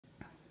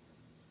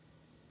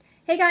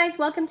Hey guys,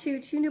 welcome to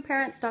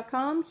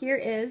twonewparents.com. Here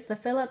is the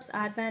Philips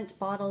Avent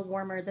bottle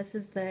warmer. This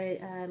is the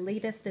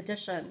latest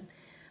edition.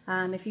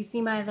 If you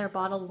see my other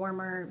bottle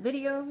warmer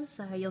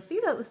videos, you'll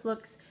see that this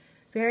looks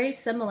very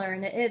similar,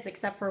 and it is,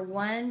 except for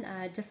one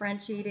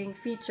differentiating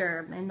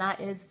feature, and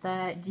that is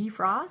the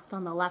defrost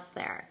on the left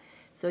there.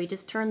 So you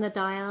just turn the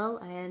dial,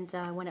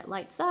 and when it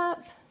lights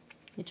up,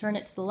 you turn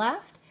it to the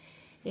left.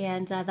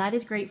 And that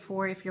is great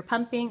for if you're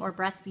pumping or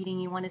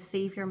breastfeeding, you want to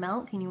save your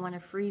milk and you want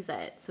to freeze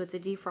it. So it's a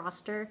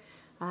defroster.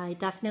 I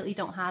definitely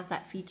don't have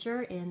that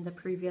feature in the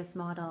previous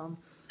model.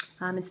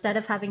 Instead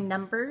of having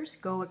numbers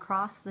go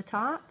across the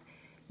top,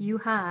 you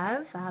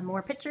have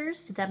more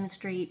pictures to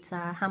demonstrate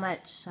how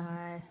much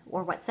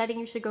or what setting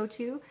you should go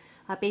to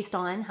based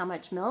on how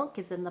much milk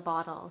is in the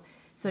bottle.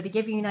 So to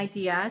give you an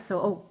idea,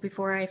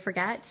 before I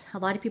forget, a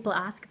lot of people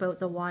ask about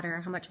the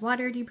water. How much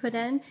water do you put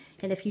in?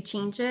 And if you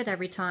change it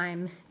every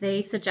time.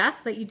 They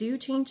suggest that you do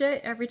change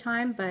it every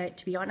time, but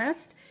to be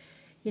honest,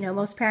 you know,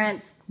 most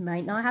parents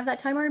might not have that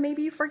time, or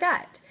maybe you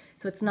forget.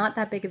 So it's not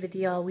that big of a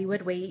deal. We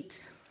would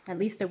wait at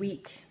least a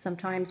week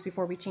sometimes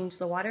before we change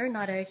the water.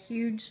 Not a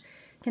huge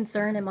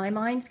concern in my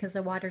mind because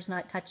the water's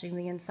not touching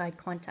the inside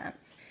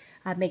contents.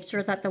 Make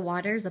sure that the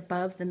water is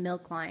above the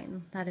milk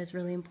line. That is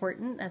really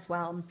important as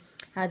well.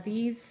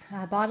 These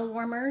bottle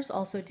warmers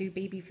also do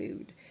baby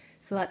food,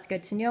 so that's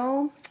good to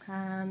know.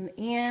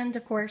 And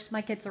of course,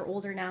 my kids are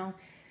older now,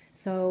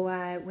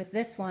 so with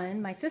this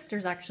one, my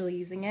sister's actually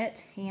using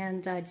it.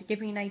 And to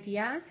give you an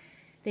idea,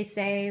 they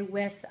say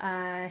with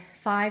a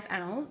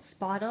 5-ounce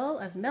bottle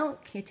of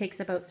milk, it takes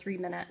about 3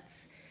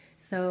 minutes.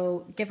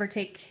 So give or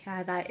take,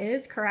 that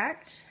is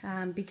correct.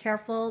 Be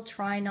careful,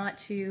 try not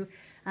to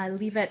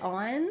leave it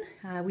on.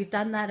 We've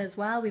done that as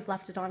well. We've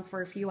left it on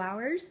for a few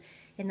hours,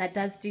 and that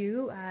does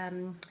do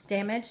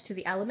damage to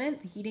the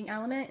element, the heating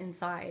element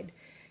inside.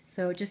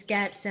 So just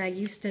get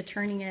used to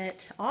turning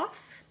it off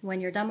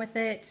when you're done with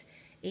it,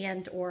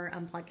 and or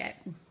unplug it.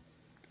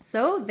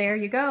 So there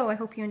you go. I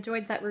hope you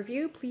enjoyed that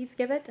review. Please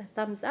give it a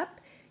thumbs up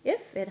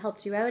if it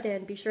helped you out,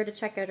 and be sure to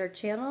check out our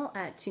channel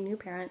at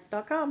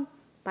twonewparents.com.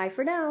 Bye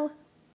for now.